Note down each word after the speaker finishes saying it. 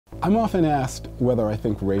I'm often asked whether I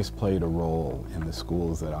think race played a role in the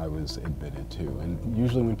schools that I was admitted to, and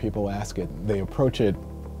usually when people ask it, they approach it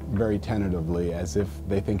very tentatively as if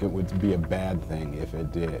they think it would be a bad thing if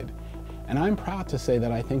it did. And I'm proud to say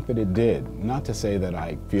that I think that it did. Not to say that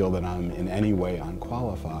I feel that I'm in any way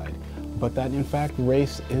unqualified, but that in fact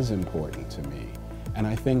race is important to me. And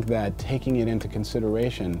I think that taking it into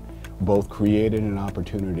consideration both created an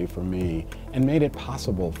opportunity for me and made it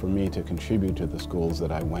possible for me to contribute to the schools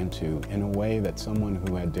that I went to in a way that someone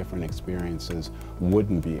who had different experiences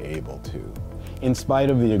wouldn't be able to. In spite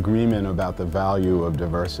of the agreement about the value of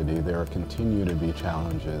diversity, there continue to be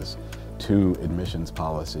challenges to admissions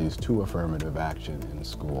policies, to affirmative action in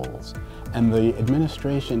schools. And the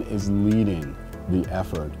administration is leading the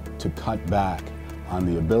effort to cut back on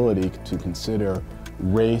the ability to consider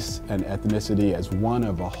race and ethnicity as one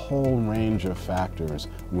of a whole range of factors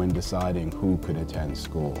when deciding who could attend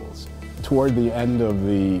schools. Toward the end of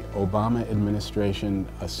the Obama administration,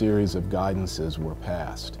 a series of guidances were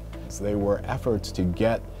passed. They were efforts to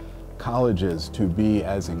get colleges to be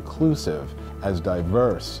as inclusive, as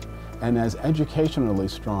diverse, and as educationally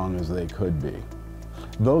strong as they could be.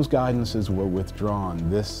 Those guidances were withdrawn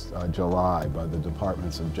this July by the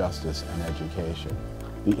Departments of Justice and Education.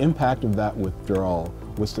 The impact of that withdrawal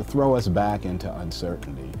was to throw us back into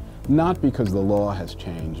uncertainty, not because the law has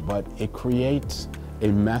changed, but it creates a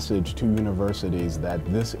message to universities that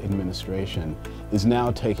this administration is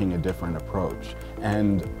now taking a different approach.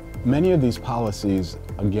 And many of these policies,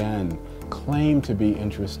 again, claim to be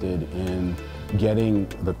interested in getting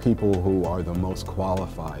the people who are the most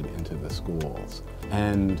qualified into the schools.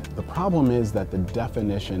 And the problem is that the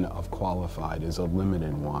definition of qualified is a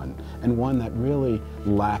limited one, and one that really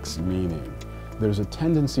lacks meaning. There's a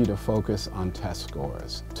tendency to focus on test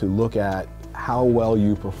scores, to look at how well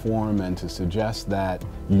you perform and to suggest that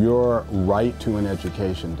your right to an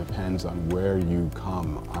education depends on where you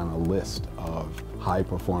come on a list of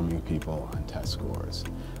high-performing people on test scores.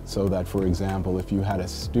 So that, for example, if you had a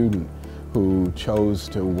student who chose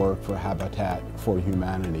to work for Habitat for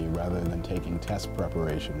Humanity rather than taking test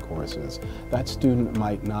preparation courses, that student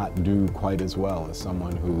might not do quite as well as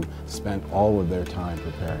someone who spent all of their time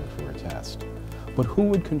preparing for a test. But who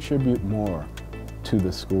would contribute more to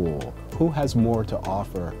the school? Who has more to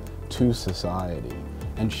offer to society?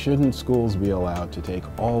 And shouldn't schools be allowed to take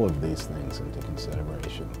all of these things into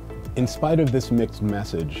consideration? In spite of this mixed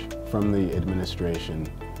message from the administration,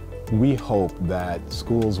 we hope that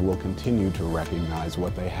schools will continue to recognize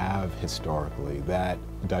what they have historically, that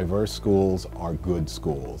diverse schools are good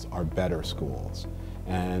schools, are better schools,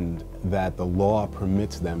 and that the law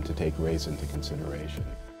permits them to take race into consideration.